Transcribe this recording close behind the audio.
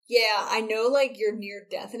yeah, I know, like, you're near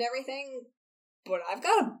death and everything, but I've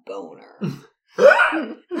got a boner.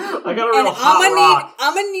 I got a real hot rock.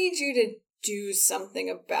 I'm gonna need you to do something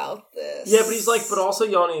about this. Yeah, but he's like, but also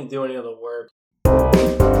you don't need to do any of the work.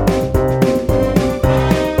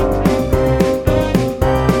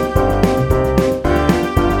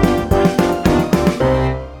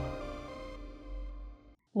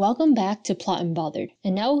 Welcome back to Plot Unbothered,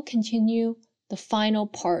 and now we'll continue the final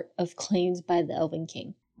part of Claims by the Elven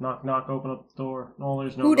King. Knock, knock, open up the door. No,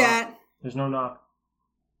 there's no Who knock. dat? There's no knock.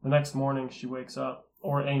 The next morning she wakes up,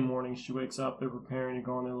 or a morning she wakes up, they're preparing to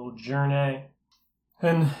go on their little journey.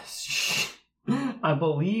 And I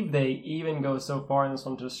believe they even go so far in this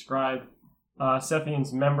one to describe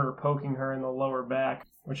Sethian's member poking her in the lower back,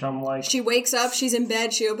 which I'm like... She wakes up, she's in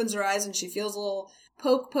bed, she opens her eyes, and she feels a little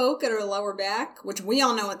poke at her lower back, which we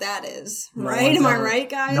all know what that is, right? Am I right,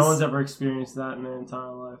 guys? No one's ever experienced that in their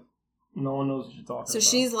entire life. No one knows what you're talking about. So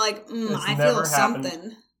she's like, I never feel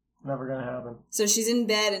something. Never gonna happen. So she's in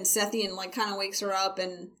bed, and Sethian, like, kind of wakes her up,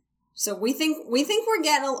 and so we think we're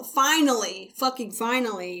getting, finally,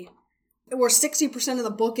 we're 60% of the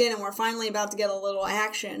book in, and we're finally about to get a little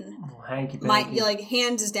action. Oh, hanky-panky. My, like,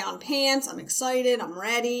 hands is down pants, I'm excited, I'm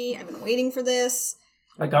ready, I've been waiting for this.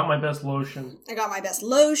 I got my best lotion.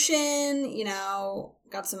 You know,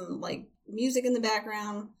 got some, like, music in the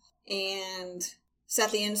background, and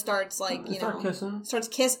Sethian starts, like, starts kissing.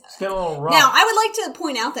 It's getting a little rough. Now, I would like to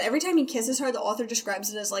point out that every time he kisses her, the author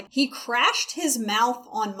describes it as, like, he crashed his mouth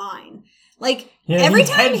on mine. Like, every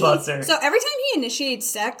time he initiates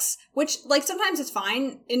sex, which, like, sometimes it's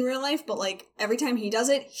fine in real life, but, like, every time he does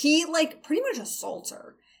it, he, like, pretty much assaults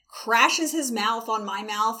her. Crashes his mouth on my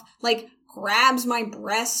mouth, like, grabs my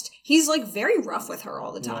breast. He's, like, very rough with her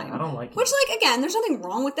all the time. Yeah, I don't like it. Which, like, again, there's nothing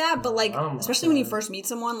wrong with that, but, like, especially when you that. first meet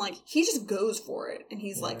someone, like, he just goes for it. And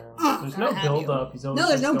he's like, there's no build-up. No,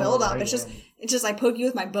 there's no build-up. It's just, I poke you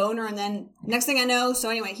with my boner, and then next thing I know, so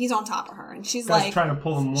anyway, he's on top of her. And she's like, trying to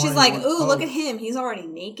pull him more. She's like, ooh, look at him. He's already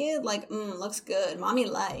naked. Like, looks good. Mommy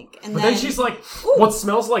like. And then she's like, what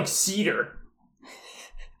smells like cedar?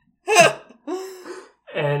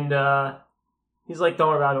 And, he's like, don't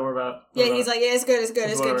worry about it. Yeah, he's like, yeah, it's good.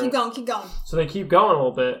 Keep going. So they keep going a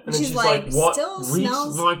little bit, and then she's like, what still reeks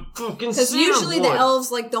smells like fucking because cedar usually wood? the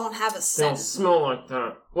elves, like, don't have a scent. They don't smell like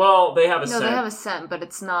that. Well, they have a scent. No, they have a scent, but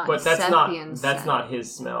it's not But that's Sethian's not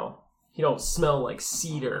his smell. He don't smell like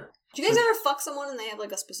cedar. Do you guys ever fuck someone and they have,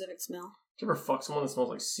 like, a specific smell? Did you ever fuck someone that smells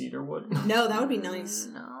like cedar wood? No, that would be nice.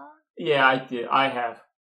 No. Yeah, I did. I have.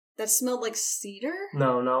 That smelled like cedar?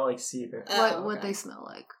 No, not like cedar. What they smell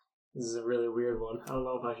like? This is a really weird one. I don't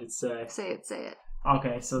know if I should say. Say it.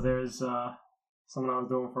 Okay, so there's something I was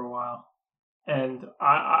doing for a while. And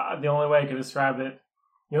I the only way I could describe it,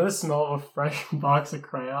 you know the smell of a fresh box of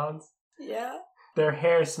crayons? Yeah. Their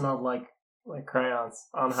hair smelled like crayons.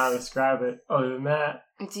 I don't know how to describe it. Other than that.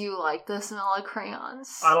 Do you like the smell of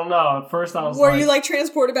crayons? I don't know. At first I was Were you, like,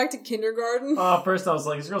 transported back to kindergarten? At first I was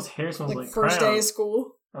like, this girl's hair smells like first crayons. day of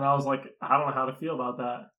school? And I was like, I don't know how to feel about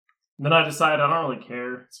that. Then I decided I don't really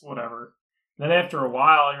care. It's whatever. Then after a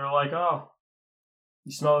while, you're like, oh,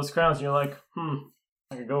 you smell those crayons, and you're like,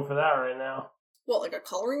 I could go for that right now. What, like a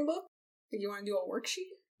coloring book? Like, you want to do a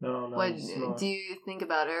worksheet? No. What do you think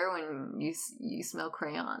about her when you smell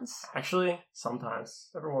crayons? Actually, sometimes.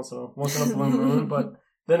 Every once in a blue moon. But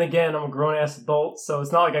then again, I'm a grown-ass adult, so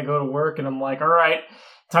it's not like I go to work and I'm like, all right,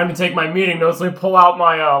 time to take my meeting notes. Let me pull out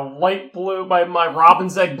my light blue, my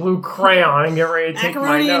Robin's Egg blue crayon and get ready to take my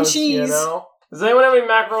notes. Macaroni and cheese. You know? Does anyone have any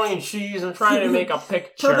macaroni and cheese? I'm trying to make a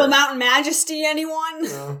picture. Purple Mountain Majesty, anyone?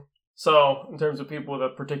 Yeah. So, in terms of people with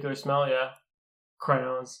a particular smell, yeah,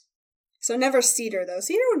 crayons. So never cedar, though.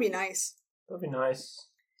 Cedar would be nice. That'd be nice.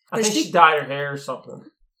 I think she dyed her hair or something.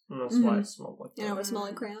 And that's why it smelled like that. You know what smell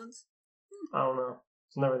like crayons? I don't know.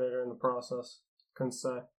 It's never there during the process. Couldn't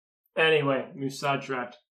say. Anyway, we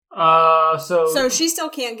sidetracked. So she still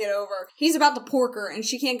can't get over. He's about to pork her, and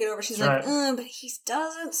she can't get over. She's like, but he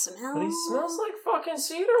doesn't smell. But he smells like fucking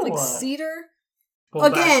cedar wood. Like cedar? Pull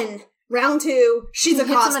Again, back. Round 2, she's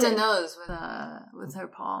accosted. Hits him in the nose with her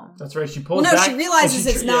palm. That's right, she pulls back. No, she realizes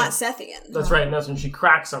it's not Sethian. That's right, and that's when she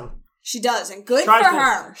cracks him. She does, and good for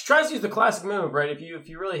her. She tries to use the classic move, right? If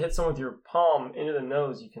you really hit someone with your palm into the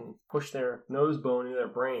nose, you can push their nose bone into their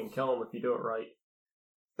brain and kill them if you do it right.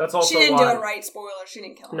 That's also she didn't do it right, spoiler, she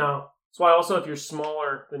didn't kill him. No. That's why also if you're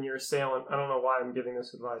smaller than your assailant, I don't know why I'm giving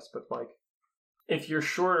this advice, but like, if you're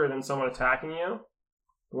shorter than someone attacking you,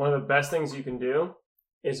 one of the best things you can do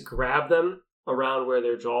is grab them around where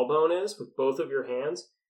their jawbone is with both of your hands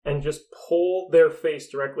and just pull their face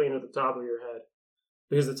directly into the top of your head.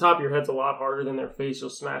 Because the top of your head's a lot harder than their face. You'll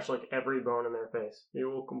smash like every bone in their face.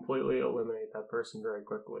 You will completely eliminate that person very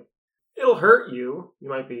quickly. It'll hurt you. You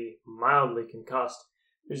might be mildly concussed.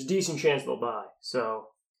 There's a decent chance they'll die. So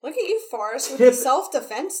look at you, Forrest, with the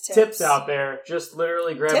self-defense tips. Tips out there. Just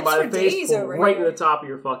literally grab them by the face, pull right in the top of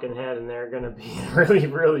your fucking head, and they're going to be in really,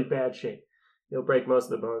 really bad shape. You'll break most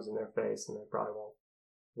of the bones in their face, and they probably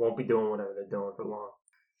won't be doing whatever they're doing for long.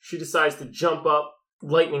 She decides to jump up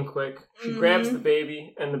lightning quick. She grabs the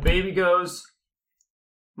baby, and the baby goes,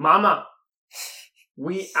 Mama,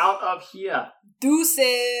 we out of here.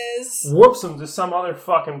 Deuces. Whoops him to some other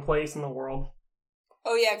fucking place in the world.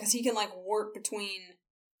 Oh yeah, because he can like warp between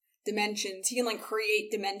dimensions. He can like create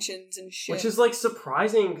dimensions and shit. Which is like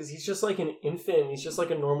surprising because he's just like an infant. He's just like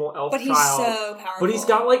a normal elf child. But he's so powerful. But he's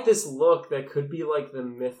got like this look that could be like the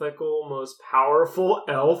mythical, most powerful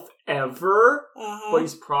elf ever. But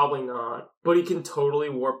he's probably not. But he can totally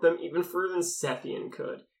warp them even further than Sethian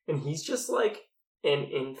could. And he's just like an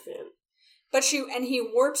infant. But he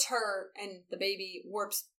warps her, and the baby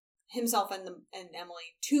warps himself and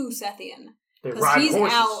Emily to Sethian. They ride he's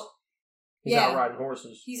horses. He's out riding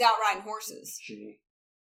horses. He's out riding horses. Gee.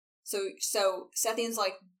 So Sethian's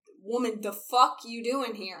like, woman, the fuck you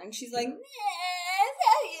doing here? And she's like, Sethian,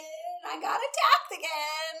 I got attacked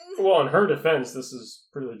again. Well, in her defense, this is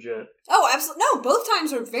pretty legit. Oh, absolutely. No, both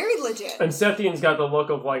times are very legit. And Sethian's got the look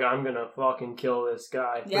of like, I'm gonna fucking kill this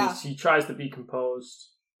guy. Yeah. But he tries to be composed.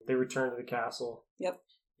 They return to the castle. Yep.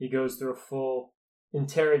 He goes through a full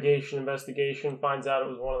investigation, finds out it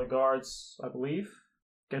was one of the guards, I believe.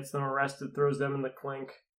 Gets them arrested, throws them in the clink.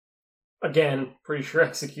 Again, pretty sure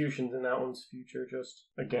execution's in that one's future, just,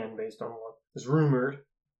 again, based on what is rumored.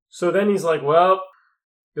 So then he's like, well,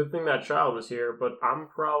 good thing that child was here, but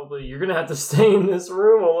you're gonna have to stay in this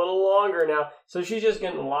room a little longer now. So she's just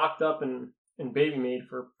getting locked up and baby made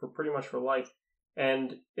for pretty much for life.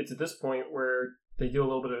 And it's at this point where they do a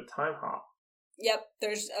little bit of a time hop. Yep,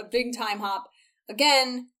 there's a big time hop.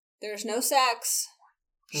 Again, there's no sex.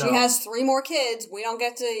 She has 3 more kids. We don't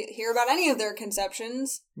get to hear about any of their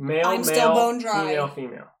conceptions. I'm still bone dry.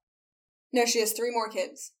 Female. No, she has 3 more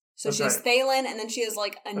kids. So That's she has Thalen, and then she has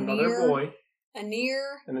like another boy.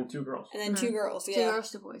 Anir. And then 2 girls. And then 2 girls, yeah. 2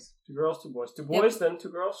 girls, 2 boys. 2 girls, 2 boys. 2 boys, then 2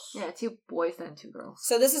 girls? Yeah, 2 boys, then 2 girls.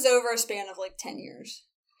 So this is over a span of like 10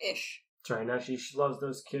 years-ish. That's right. Now she loves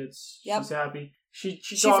those kids. Yep. She's happy. She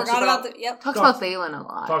forgot about the... Yep. Talks about Thalen a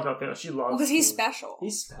lot. Talks about Thalen. She loves because he's special.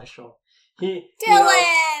 He's special.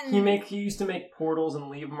 Dylan! He used to make portals and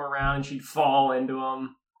leave them around, and she'd fall into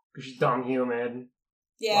them because she's dumb human.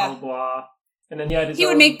 Yeah. Blah, blah, blah. And then he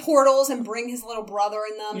would make portals and bring his little brother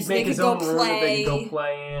in them he'd so make they his could own go room play. that they could go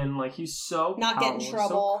play in. Like, he's so not get in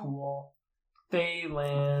trouble. So cool.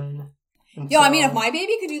 Thalen. I mean, if my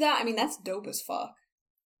baby could do that, I mean, that's dope as fuck.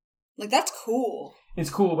 Like, that's cool. It's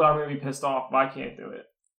cool, but I'm going to be pissed off if I can't do it.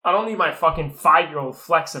 I don't need my fucking 5-year-old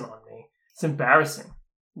flexing on me. It's embarrassing.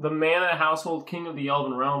 The man of the household, king of the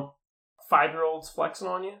Elven realm. 5-year-olds flexing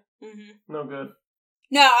on you? Mm-hmm. No good.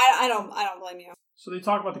 No, I don't blame you. So they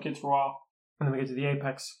talk about the kids for a while, and then we get to the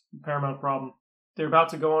apex, the paramount problem. They're about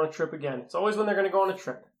to go on a trip again. It's always when they're going to go on a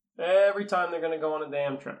trip. Every time they're going to go on a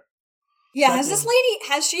damn trip. Yeah,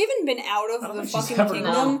 has she even been out of the fucking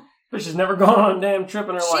kingdom? But she's never gone on a damn trip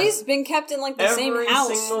in her life. She's been kept in like the same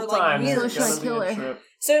house for like years. Trying to kill her.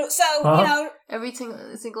 So you know, every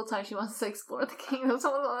single time she wants to explore the kingdom,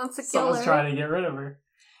 someone wants to kill her. Someone's trying to get rid of her.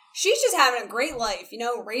 She's just having a great life, you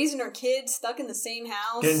know, raising her kids, stuck in the same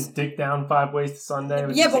house, getting dick down 5 ways to Sunday.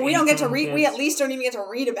 Yeah, but we don't get to read. We at least don't even get to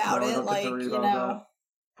read about it. Like, you know, that.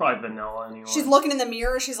 Probably vanilla anyway. She's looking in the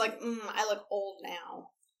mirror. She's like, I look old now.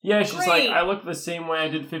 Yeah, she's like, I look the same way I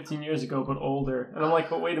did 15 years ago, but older. And I'm like,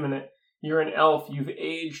 but wait a minute. You're an elf. You've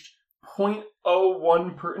aged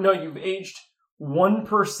 0.01 you've aged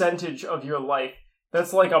 1% of your life.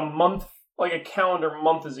 That's like a month, like a calendar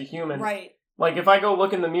month as a human. Right. Like, if I go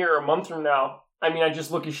look in the mirror a month from now, I mean, I just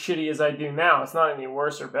look as shitty as I do now. It's not any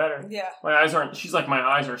worse or better. Yeah. She's like, my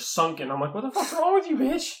eyes are sunken. I'm like, what the fuck's wrong with you,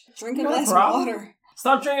 bitch? Drink a glass of water.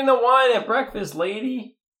 Stop drinking the wine at breakfast,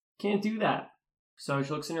 lady. Can't do that. So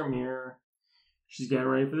she looks in her mirror. She's getting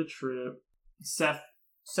ready for the trip.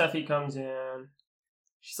 Sethi comes in.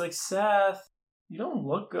 She's like, Seth, you don't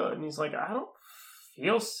look good. And he's like, I don't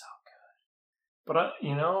feel so good. But,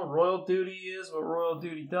 royal duty is what royal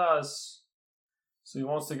duty does. So he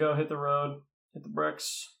wants to go hit the road, hit the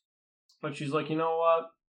bricks. But she's like, you know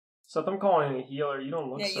what? Seth, I'm calling in a healer. You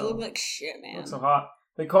don't look so... Yeah, you look like shit, man. You look so hot.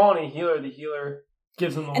 They call in a healer. The healer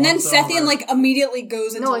gives him the and then Sethian, immediately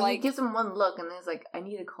goes into, he gives him one look, and then he's like, I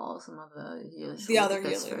need to call some of the healers. The other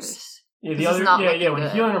healers. First. Yeah, when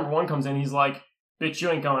healer number 1 comes in, he's like, Bitch, you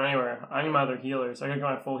ain't going anywhere. I need my other healers. I gotta go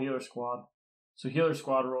my full healer squad. So healer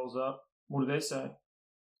squad rolls up. What do they say?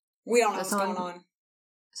 We don't know what's going on.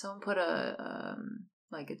 Someone put a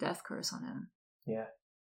death curse on him. Yeah.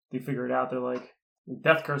 They figure it out. They're like,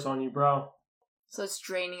 death curse on you, bro. So it's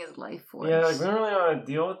draining his life force. Yeah, like, we don't really want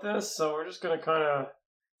to deal with this, so we're just gonna kind of...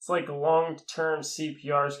 It's like long-term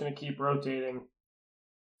CPR is gonna keep rotating.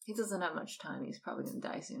 He doesn't have much time. He's probably gonna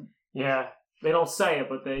die soon. Yeah. They don't say it,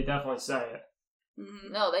 but they definitely say it.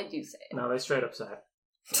 Mm-hmm. No, they do say it. No, they straight up say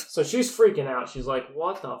it. So she's freaking out. She's like,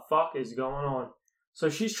 what the fuck is going on? So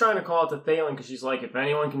she's trying to call it to Thalen because she's like, if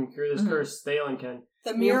anyone can cure this curse, Thalen can.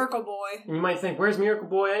 The Miracle Boy. And you might think, where's Miracle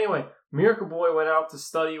Boy anyway? Miracle Boy went out to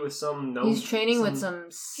study with some... He's training with some...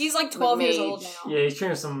 He's like 12 years old now. Yeah, he's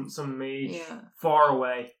training with some mage far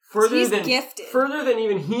away. He's gifted. Further than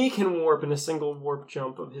even he can warp in a single warp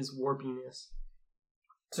jump of his warpiness.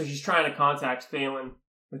 So she's trying to contact Thalen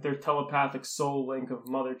with their telepathic soul link of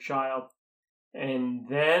mother-child. And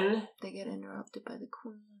then... They get interrupted by the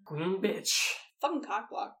queen. Queen bitch. Fucking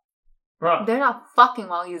cockblock. Bro. They're not fucking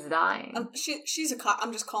while he's dying. She's a cock...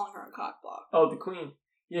 I'm just calling her a cockblock. Oh, the queen.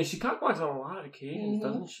 Yeah, she cockblocks on a lot of occasions,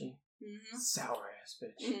 doesn't she? Mm-hmm. Sour ass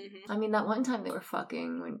bitch. Mm-hmm. I mean, that one time they were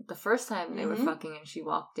fucking, the first time they were fucking and she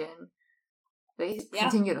walked in, they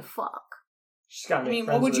continue to fuck. She's got to make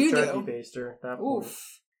friends with a turkey baster at that point.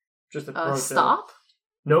 Oof. Just a pro stop?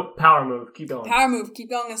 Nope, power move. Keep going. Power move. Keep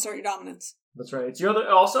going and assert your dominance. That's right. It's your other.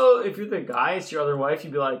 Also, if you're the guy, it's your other wife.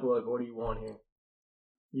 You'd be like, "Look, what do you want here?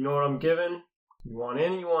 You know what I'm giving. You want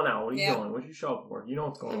in, you want out. What are you doing? What you show up for? You know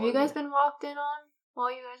what's going on." Have you guys been walked in on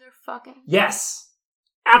while you guys are fucking? Yes,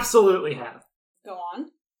 absolutely have. Go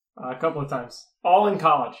on. A couple of times. All in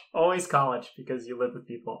college. Always college because you live with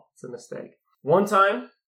people. It's a mistake. One time, it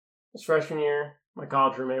was freshman year. My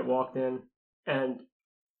college roommate walked in, and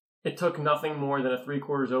it took nothing more than a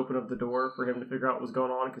 3/4 open of the door for him to figure out what was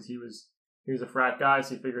going on because he was a frat guy,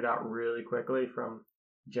 so he figured it out really quickly from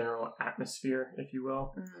general atmosphere, if you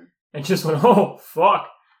will. Mm-hmm. And just went, oh, fuck,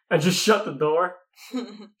 and just shut the door.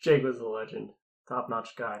 Jake was a legend. Top-notch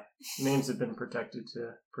guy. Names have been protected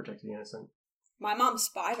to protect the innocent. My mom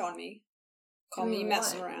spied on me. Called me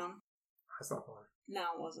messing around. That's not fun. No,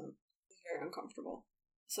 it wasn't. It was very uncomfortable.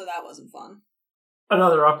 So that wasn't fun.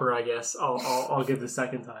 Another upper, I guess. I'll give the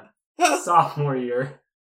second time. Sophomore year,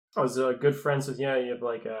 I was good friends with. You have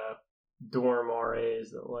like dorm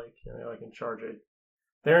RAs that they're like in charge of.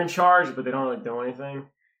 They're in charge, but they don't really do anything.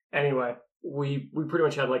 Anyway, we pretty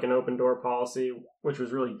much had like an open door policy, which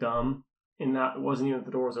was really dumb. In that it wasn't even that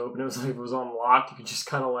the door was open; it was like if it was unlocked, you could just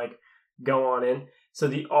kind of like go on in. So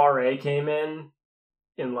the RA came in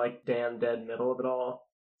like damn dead middle of it all.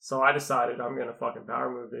 So I decided I'm gonna fucking power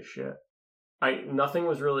move this shit. Nothing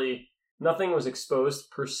was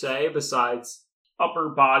exposed per se besides upper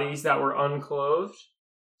bodies that were unclothed.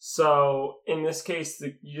 So in this case,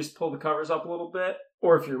 you just pull the covers up a little bit,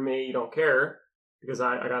 or if you're me, you don't care because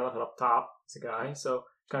I got nothing up top as a guy. So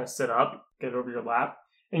kind of sit up, get it over your lap,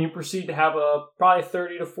 and you proceed to have a probably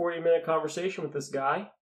 30 to 40 minute conversation with this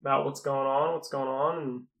guy about what's going on,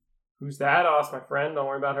 and who's that? Oh, it's my friend. Don't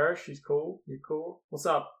worry about her. She's cool. You're cool. What's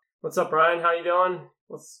up? What's up, Brian? How you doing?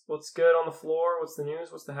 What's good on the floor? What's the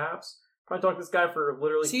news? What's the haps? Probably talked to this guy for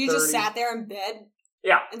literally So you 30... just sat there in bed?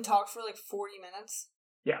 Yeah. And talked for like 40 minutes?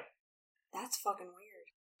 Yeah. That's fucking weird.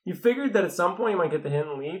 You figured that at some point you might get the hint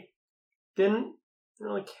and leave. Didn't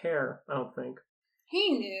really care, I don't think.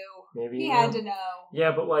 He knew. Maybe he had to know.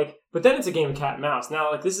 Yeah, but then it's a game of cat and mouse.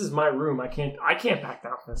 Now, this is my room. I can't back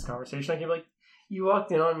down from this conversation. I can be like, you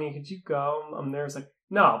walked in on me. Could you go? I'm there. It's like,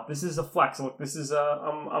 no, this is a flex. Look, this is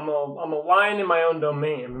I'm a lion in my own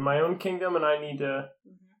domain. I'm in my own kingdom, and I need to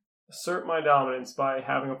assert my dominance by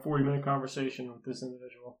having a 40-minute conversation with this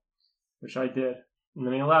individual, which I did. And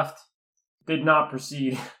then he left. Did not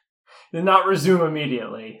proceed. Did not resume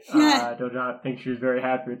immediately. I do not think she was very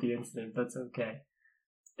happy with the incident. That's okay.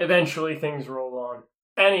 Eventually, things rolled on.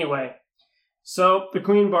 Anyway, so the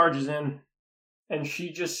queen barges in, and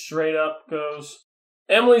she just straight up goes,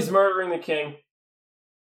 Emily's murdering the king.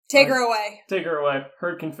 Take her away. Take her away.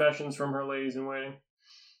 Heard confessions from her ladies in waiting.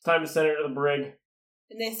 Time to send her to the brig.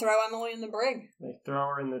 And they throw Emily in the brig. They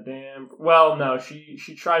throw her in the damn... Well, no, she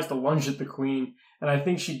tries to lunge at the queen, and I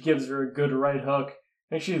think she gives her a good right hook.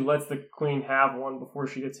 I think she lets the queen have one before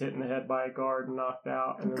she gets hit in the head by a guard and knocked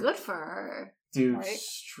out. And good for her. Dude, right?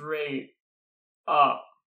 Straight up.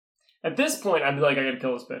 At this point, I'd be like, I gotta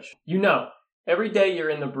kill this bitch. You know, every day you're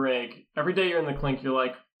in the brig, every day you're in the clink, you're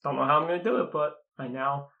like, don't know how I'm gonna do it, but I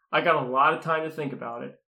got a lot of time to think about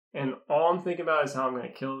it. And all I'm thinking about is how I'm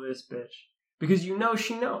gonna kill this bitch. Because you know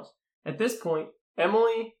she knows. At this point,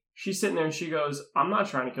 Emily she's sitting there and she goes, I'm not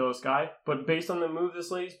trying to kill this guy, but based on the move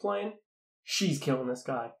this lady's playing, she's killing this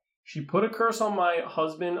guy. She put a curse on my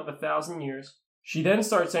husband of 1,000 years. She then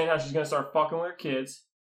starts saying how she's going to start fucking with her kids.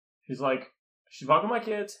 She's like, she's fucking my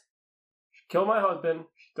kids. She killed my husband.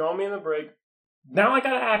 She's throwing me in the brig. Now I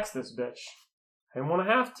got to axe this bitch. I didn't want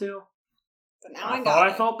to have to. But now I thought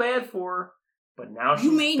I felt bad for her. But now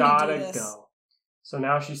she's got to go. So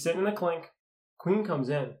now she's sitting in the clink. Queen comes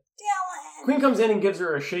in. Dylan! Queen comes in and gives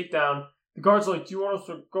her a shakedown. The guard's like, do you want us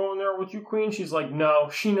to go in there with you, Queen? She's like, no.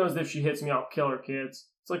 She knows that if she hits me, I'll kill her kids.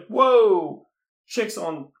 It's like, whoa! Chick's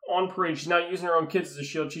on parade. She's not using her own kids as a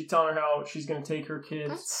shield. She's telling her how she's going to take her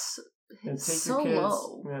kids. That's take so your kids.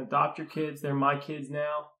 low. And adopt your kids. They're my kids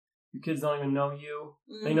now. Your kids don't even know you.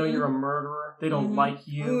 Mm-hmm. They know you're a murderer. They don't like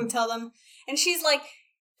you. Tell them. And she's like,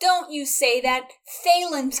 don't you say that.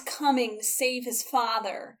 Phelan's coming to save his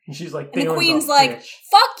father. And she's like, and the Queen's like,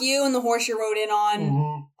 fuck you and the horse you rode in on.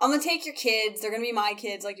 Mm-hmm. I'm going to take your kids. They're going to be my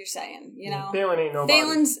kids, like you're saying. You know? Phelan ain't nobody.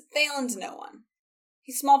 Phelan's no one.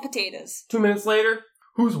 He's small potatoes. 2 minutes later,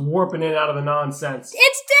 who's warping in out of the nonsense?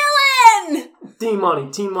 It's Dylan! Team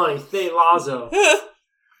Money, Thay Lazo.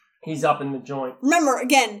 He's up in the joint. Remember,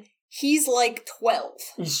 again, he's like 12.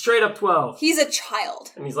 He's straight up 12. He's a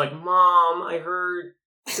child. And he's like, Mom, I heard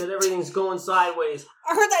that everything's going sideways.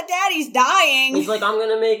 I heard that Daddy's dying. He's like, I'm going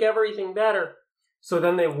to make everything better. So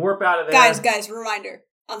then they warp out of there. Guys, reminder.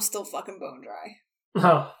 I'm still fucking bone dry.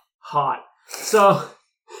 Oh, hot. So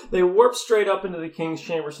they warp straight up into the king's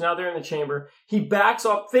chamber. So now they're in the chamber. He backs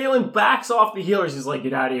off. Phelan backs off the healers. He's like,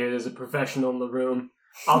 get out of here. There's a professional in the room.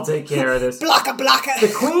 I'll take care of this. Blocka.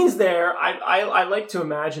 The queen's there. I like to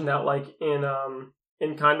imagine that like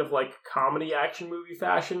in kind of like comedy action movie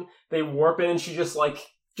fashion, they warp in and she just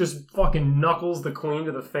fucking knuckles the queen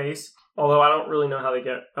to the face. Although I don't really know how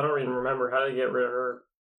I don't even remember how they get rid of her.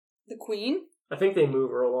 The queen? I think they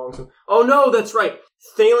move her along. Oh no, that's right.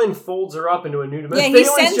 Phelan folds her up into a new dimension. Yeah,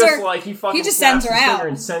 Phelan's just like, he just sends her out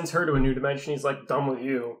and sends her to a new dimension. He's like, done with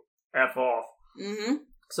you. F off. Mm-hmm.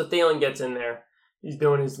 So Phelan gets in there. He's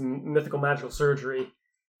doing his mythical magical surgery.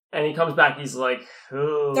 And he comes back, he's like,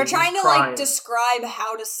 oh, they're trying to like describe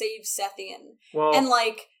how to save Sethian. Well, and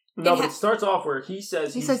like, no, but it starts off where he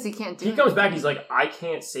says he can't do it. He comes back, he's like, I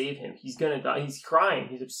can't save him. He's gonna die. He's crying.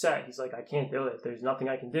 He's upset. He's like, I can't do it. There's nothing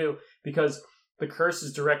I can do because the curse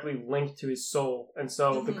is directly linked to his soul. And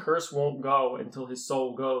so the curse won't go until his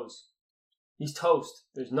soul goes. He's toast.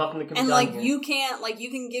 There's nothing that can be done. And here. you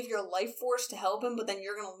can give your life force to help him, but then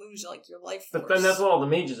you're gonna lose like your life force. But then that's what all the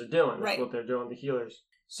mages are doing. That's what they're doing, the healers.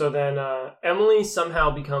 So then Emily somehow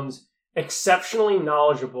becomes exceptionally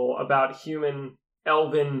knowledgeable about human,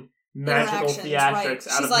 elven, magical theatrics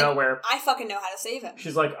out of nowhere. I fucking know how to save him.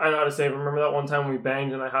 She's like, I know how to save him. Remember that one time we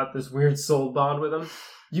banged and I had this weird soul bond with him?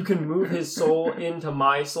 You can move his soul into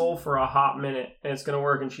my soul for a hot minute and it's going to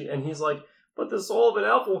work. And he's like, but the soul of an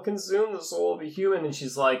elf will consume the soul of a human. And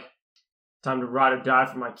she's like, time to ride or die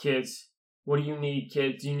for my kids. What do you need,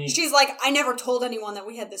 kids? She's like, I never told anyone that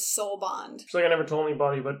we had this soul bond. She's like, I never told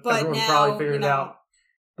anybody, but everyone probably figured it out.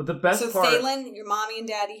 But the best part... So Phelan, your mommy and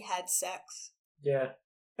daddy had sex. Yeah.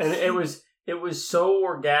 And it was so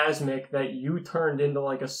orgasmic that you turned into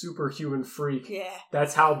like a superhuman freak. Yeah.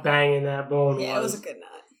 That's how banging that bone was. Yeah, it was a good nut.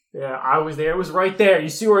 Yeah, I was there. It was right there. You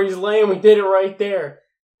see where he's laying? We did it right there.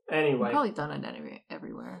 Anyway. You've probably done it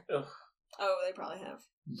everywhere. Ugh. Oh, they probably have.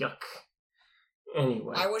 Yuck.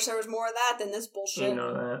 Anyway. I wish there was more of that than this bullshit. You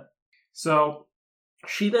know that. So,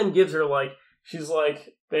 she then gives her she's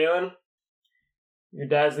like, Phelan, your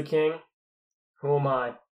dad's the king. Who am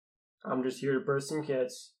I? I'm just here to birth some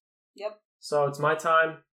kids. Yep. So it's my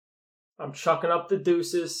time. I'm chucking up the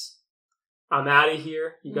deuces. I'm out of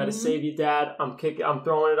here. You got to save your dad. I'm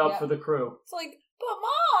throwing it up for the crew. It's like, but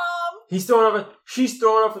Mom. She's throwing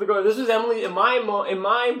up for the crew. This was Emily in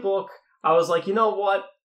my book. I was like, you know what?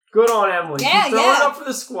 Good on Emily. Yeah, she's throwing up for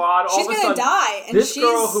the squad. She's gonna die. And this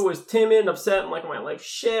girl who was timid and upset and like my life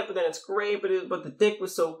shit, but then it's great, but the dick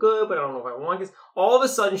was so good, but I don't know if I want this. All of a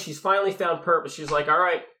sudden, she's finally found purpose. She's like, all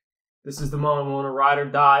right, this is the moment I want to ride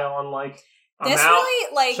or die on. Like, I'm this out,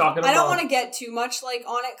 really, like, I don't want to get too much, like,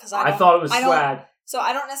 on it, because I thought it was swag. So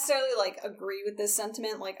I don't necessarily, like, agree with this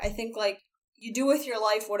sentiment. Like, I think, like, you do with your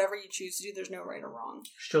life whatever you choose to do. There's no right or wrong.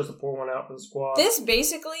 She chose to pour one out for the squad. This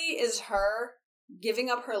basically is her giving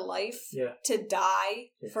up her life to die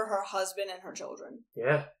for her husband and her children.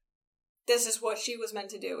 Yeah. This is what she was meant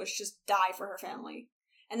to do, is just die for her family.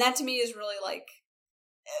 And that to me is really like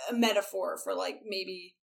a metaphor for like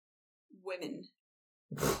maybe women.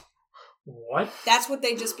 What? That's what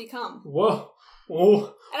they just become. Whoa.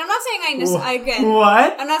 Oh. And I'm not saying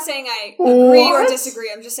What? I'm not saying I agree or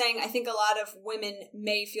disagree. I'm just saying I think a lot of women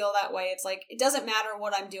may feel that way. It's like, it doesn't matter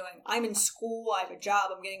what I'm doing. I'm in school, I have a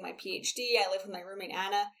job, I'm getting my PhD, I live with my roommate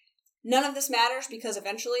Anna. None of this matters because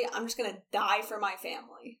eventually I'm just going to die for my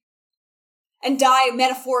family. And die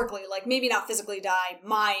metaphorically, like maybe not physically die.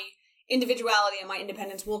 My individuality and my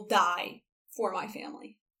independence will die for my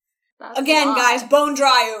family. Again, guys, bone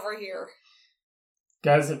dry over here.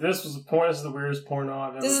 Guys, if this was a porn, this is the weirdest porno I've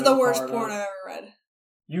ever read. This is the worst porn I've ever read.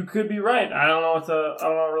 You could be right. I don't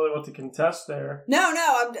know really what to contest there. No,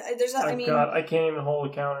 there's not, God, I can't even hold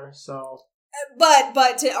a counter, so.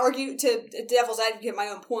 But to argue, to devil's advocate my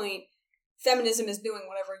own point, feminism is doing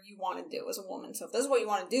whatever you want to do as a woman. So if this is what you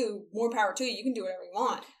want to do, more power to you. You can do whatever you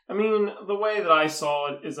want. I mean, the way that I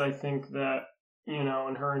saw it is I think that, in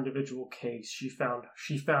her individual case, she found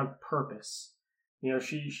purpose.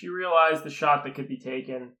 She realized the shot that could be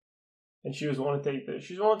taken, and she was willing to take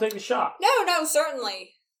the shot. No,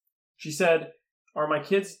 certainly. She said, do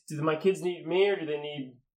my kids need me, or do they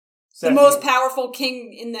need Sethian? The most powerful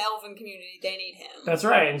king in the elven community, they need him. That's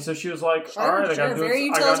right. And so she was like, all right, I gotta do very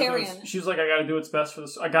utilitarian. She was like, I gotta do what's best for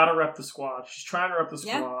this. I gotta rep the squad. She's trying to rep the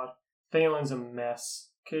squad. Yeah. Thalen's a mess.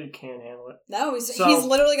 Kid can't handle it. No, he's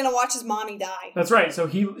literally gonna watch his mommy die. That's right. So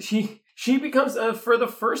she becomes, for the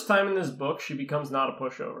first time in this book, she becomes not a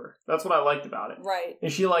pushover. That's what I liked about it. Right.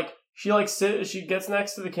 And she gets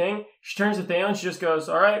next to the king, she turns to Thalen, she just goes,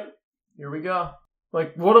 all right, here we go.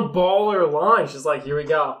 Like, what a baller line. She's like, here we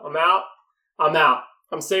go. I'm out.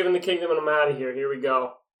 I'm saving the kingdom and I'm out of here. Here we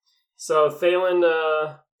go. So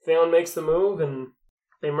Thalen makes the move and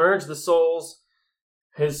they merge the souls.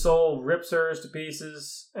 His soul rips hers to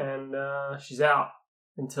pieces and she's out.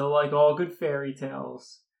 Until, like all good fairy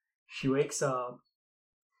tales, she wakes up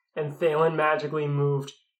and Thalen magically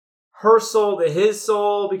moved her soul to his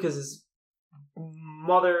soul because his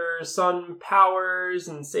mother-son powers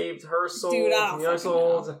and saved her soul from the other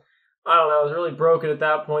souls. I don't know. It was really broken at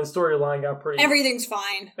that point. Storyline got pretty... Everything's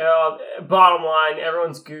fine. Bottom line,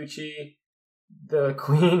 everyone's Gucci. The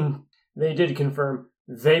queen, they did confirm,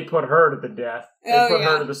 they put her to the death. They put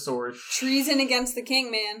her to the sword. Treason against the king,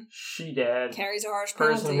 man. She dead. Carries a harsh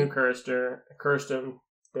penalty. Person who cursed him,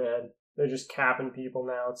 dead. They're just capping people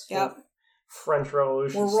now. It's French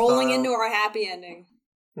Revolution We're rolling into our happy ending.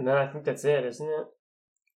 And then I think that's it, isn't it?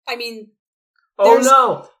 I mean... Oh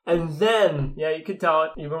no! And then, yeah, you could tell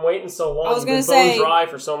it. You've been waiting so long. I was going to say... bone dry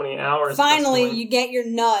for so many hours. Finally, you get your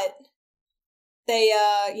nut. They,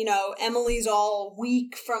 Emily's all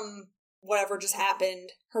weak from whatever just happened.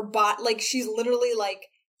 Her she's literally,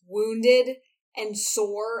 wounded and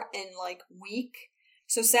sore and, weak.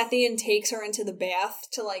 So Sethian takes her into the bath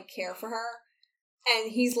to, care for her.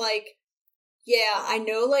 And he's like, yeah, I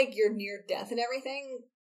know, you're near death and everything,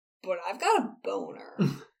 but I've got a boner.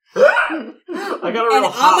 I got a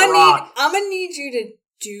real hot rock. I'm gonna need you to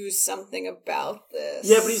do something about this.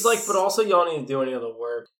 Yeah, but he's like, but also you don't need to do any of the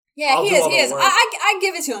work. Yeah, he is. I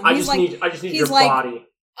give it to him. I just need your body.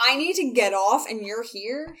 I need to get off, and you're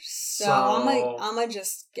here, so I'm gonna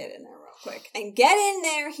just get in there real quick. And get in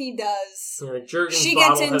there, he does. Yeah, she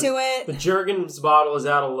gets into it. The Jergens bottle is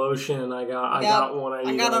out of lotion, and I got one.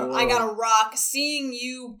 I got a rock. Seeing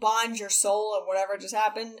you bond your soul or whatever just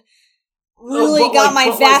happened really got my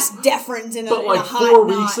vast deference in a hot 4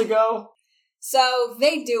 weeks ago. So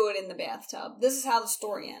they do it in the bathtub. This is how the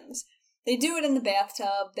story ends. They do it in the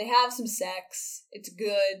bathtub. They have some sex. It's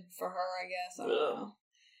good for her, I guess. I don't know.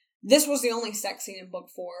 This was the only sex scene in book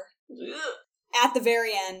 4. At the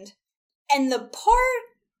very end. And the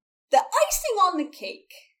icing on the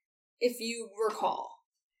cake, if you recall,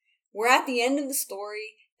 we're at the end of the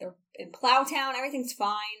story. They're in Plowtown. Everything's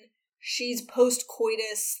fine. She's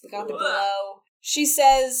post-coitus, got the glow. She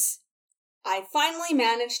says, I finally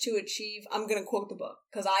managed to achieve, I'm going to quote the book,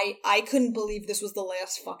 because I couldn't believe this was the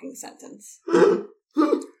last fucking sentence.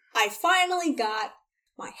 I finally got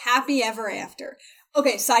my happy ever after.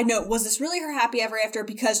 Okay, side note, was this really her happy ever after?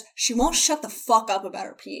 Because she won't shut the fuck up about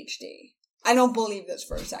her PhD. I don't believe this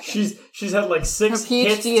for a second. She's had 6 her hits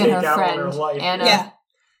PhD and her out friend, in her life. Anna. Yeah.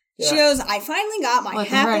 She goes, I finally got my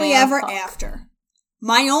happily ever after.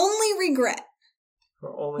 My only regret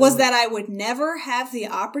was that I would never have the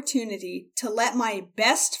opportunity to let my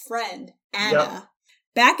best friend, Anna,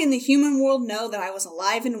 back in the human world know that I was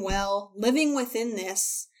alive and well, living within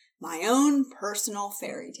this, my own personal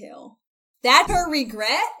fairy tale. That her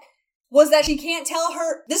regret was that she can't tell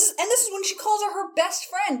her, this is when she calls her best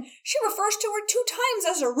friend. She refers to her 2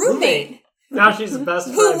 times as a roommate. Now she's the best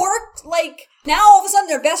friend. Who worked, now all of a sudden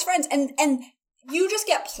they're best friends, and you just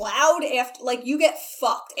get plowed after, you get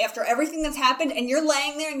fucked after everything that's happened, and you're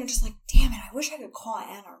laying there and you're just like, damn it, I I wish I could call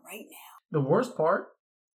Anna right now. The worst part?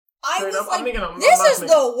 I was like, this is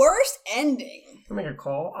the worst ending. Can I make a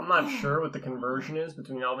call? I'm not sure what the conversion is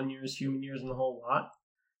between elven years, human years, and the whole lot.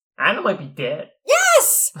 Anna might be dead.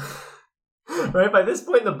 Yes! Right? By this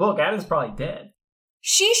point in the book, Anna's probably dead.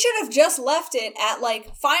 She should have just left it at,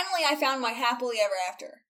 like, finally I found my happily ever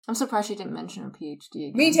after. I'm surprised she didn't mention her PhD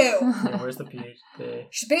again. Me too. Yeah, where's the PhD?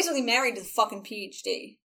 She's basically married to the fucking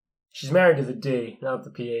PhD. She's married to the D, not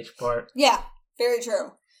the PH part. Yeah, very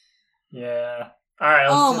true. Yeah. Alright,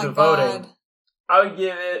 let's do the voting. I would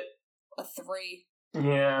give it... a 3.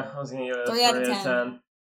 Yeah, I was going to give it a 3 out of 10.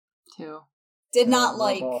 2. Did not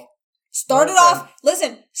like... Started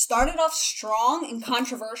off strong and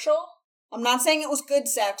controversial. I'm not saying it was good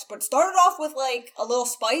sex, but started off with, like, a little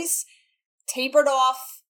spice, tapered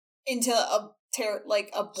off into a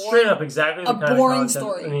boring... Straight up, exactly the kind of boring content.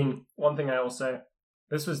 story. I mean, one thing I will say.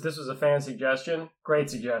 This was a fan suggestion. Great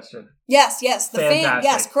suggestion. Yes. The Fantastic. fan,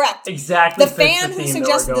 yes, correct. Exactly. The fan who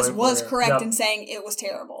suggested this was correct in saying it was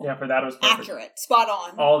terrible. Yeah, for that it was perfect. Accurate. Spot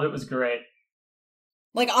on. All of it was great.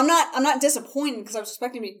 Like, I'm not disappointed because I was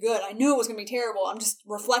expecting it to be good. I knew it was going to be terrible. I'm just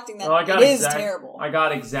reflecting that it is terrible. I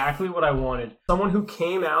got exactly what I wanted. Someone who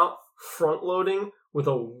came out front-loading with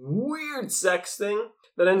a weird sex thing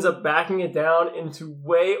that ends up backing it down into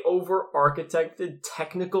way over-architected,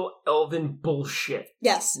 technical, elven bullshit.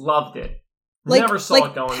 Yes. Loved it. Never saw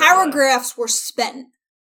it going paragraphs were spent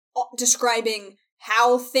describing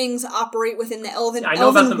how things operate within the elven realm. I know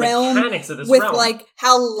about the mechanics of this realm. With, like,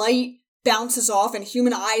 how light bounces off and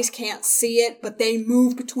human eyes can't see it, but they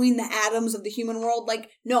move between the atoms of the human world.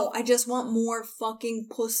 Like, no, I just want more fucking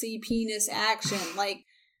pussy penis action. Like,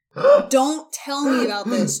 don't tell me about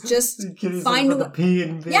this. Just find a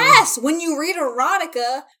way. Yes, when you read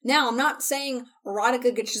erotica, now I'm not saying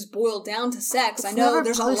erotica gets just boiled down to sex. I know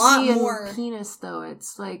there's a lot more penis though.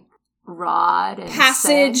 It's like rod and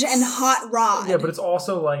passage sex. And hot rod. Yeah, but it's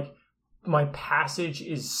also like my passage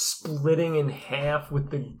is splitting in half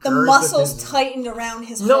with the muscles tightened around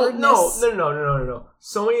his hardness. No.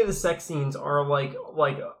 So many of the sex scenes are like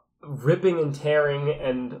ripping and tearing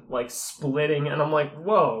and like splitting, and I'm like,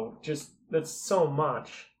 whoa, just that's so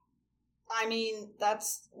much. I mean,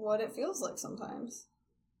 that's what it feels like sometimes.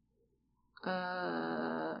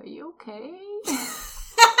 Are you okay?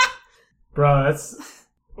 Bro,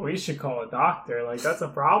 we should call a doctor. Like, that's a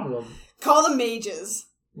problem. Call the mages.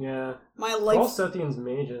 Yeah. My life. All Sethians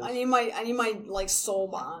mages. I need my like soul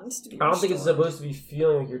bonds to be. I don't think it's supposed to be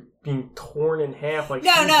feeling like you're being torn in half. Like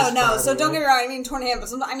no. So don't get me wrong. I mean torn in half, but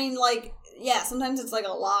sometimes it's like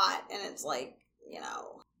a lot, and it's like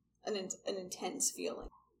an intense feeling.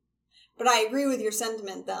 But I agree with your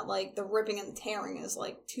sentiment that like the ripping and the tearing is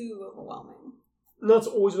like too overwhelming. No, that's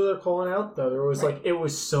always what they're calling out, though. There was like, it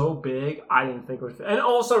was so big, I didn't think it was. And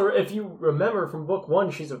also, if you remember from book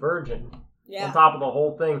 1, she's a virgin. Yeah. On top of the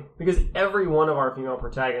whole thing. Because every one of our female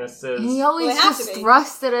protagonists is... He always just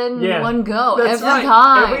thrust it in one go. That's every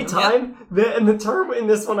time. Every time. Yep. And the term in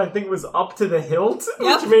this one, I think, was up to the hilt,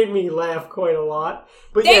 which made me laugh quite a lot.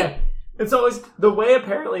 But it's always... The way,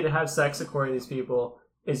 apparently, to have sex, according to these people,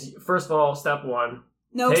 is, first of all, step 1...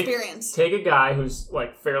 experience. Take a guy who's,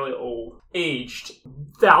 like, fairly old, aged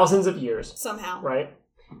thousands of years. Somehow. Right?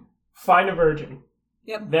 Find a virgin.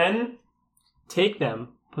 Yep. Then take them,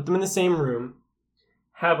 put them in the same room,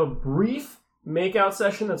 have a brief makeout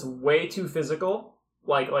session that's way too physical,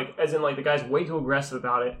 like as in, like, the guy's way too aggressive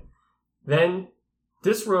about it. Then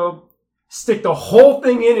disrobe, stick the whole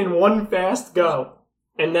thing in one fast go,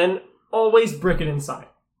 and then always brick it inside.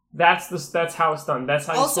 That's how it's done. That's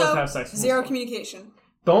how you're supposed to have sex. Zero communication.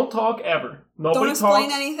 Don't talk ever. Nobody Don't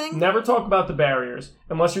explain anything. Never talk about the barriers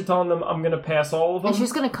unless you're telling them I'm going to pass all of them. And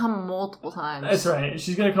she's going to come multiple times. That's right.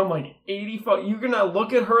 She's going to come like 80. You're going to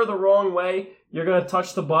look at her the wrong way. You're going to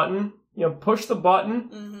touch the button. Push the button.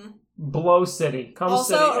 Mm-hmm. Blow city. Come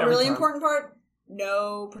also, city. Also, a really important part: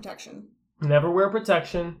 no protection. Never wear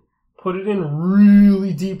protection. Put it in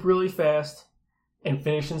really deep, really fast, and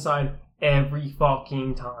finish inside every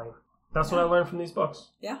fucking time. That's what I learned from these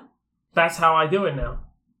books. Yeah. That's how I do it now.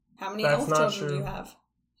 How many elf children do you have?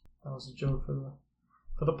 That was a joke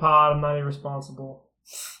for the pod. I'm not irresponsible.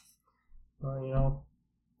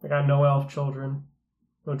 I got no elf children.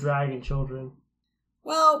 No dragon children.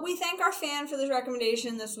 Well, we thank our fan for this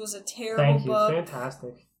recommendation. This was a terrible book. Thank you.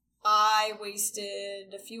 Fantastic. I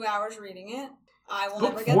wasted a few hours reading it. I will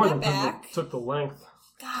never get that back. Took the length.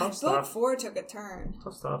 God, book 4 took a turn.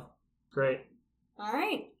 Tough stuff. Great. All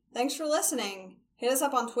right. Thanks for listening. Hit us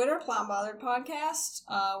up on Twitter, Plot Unbothered Podcast.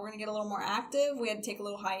 We're going to get a little more active. We had to take a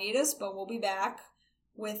little hiatus, but we'll be back.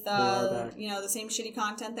 with the same shitty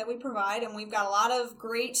content that we provide, and we've got a lot of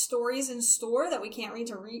great stories in store that we can't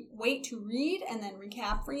wait to read and then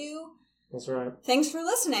recap for you. That's right. Thanks for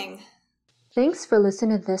listening. Thanks for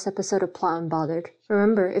listening to this episode of Plot Unbothered.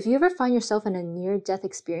 Remember, if you ever find yourself in a near-death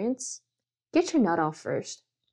experience, get your nut off first.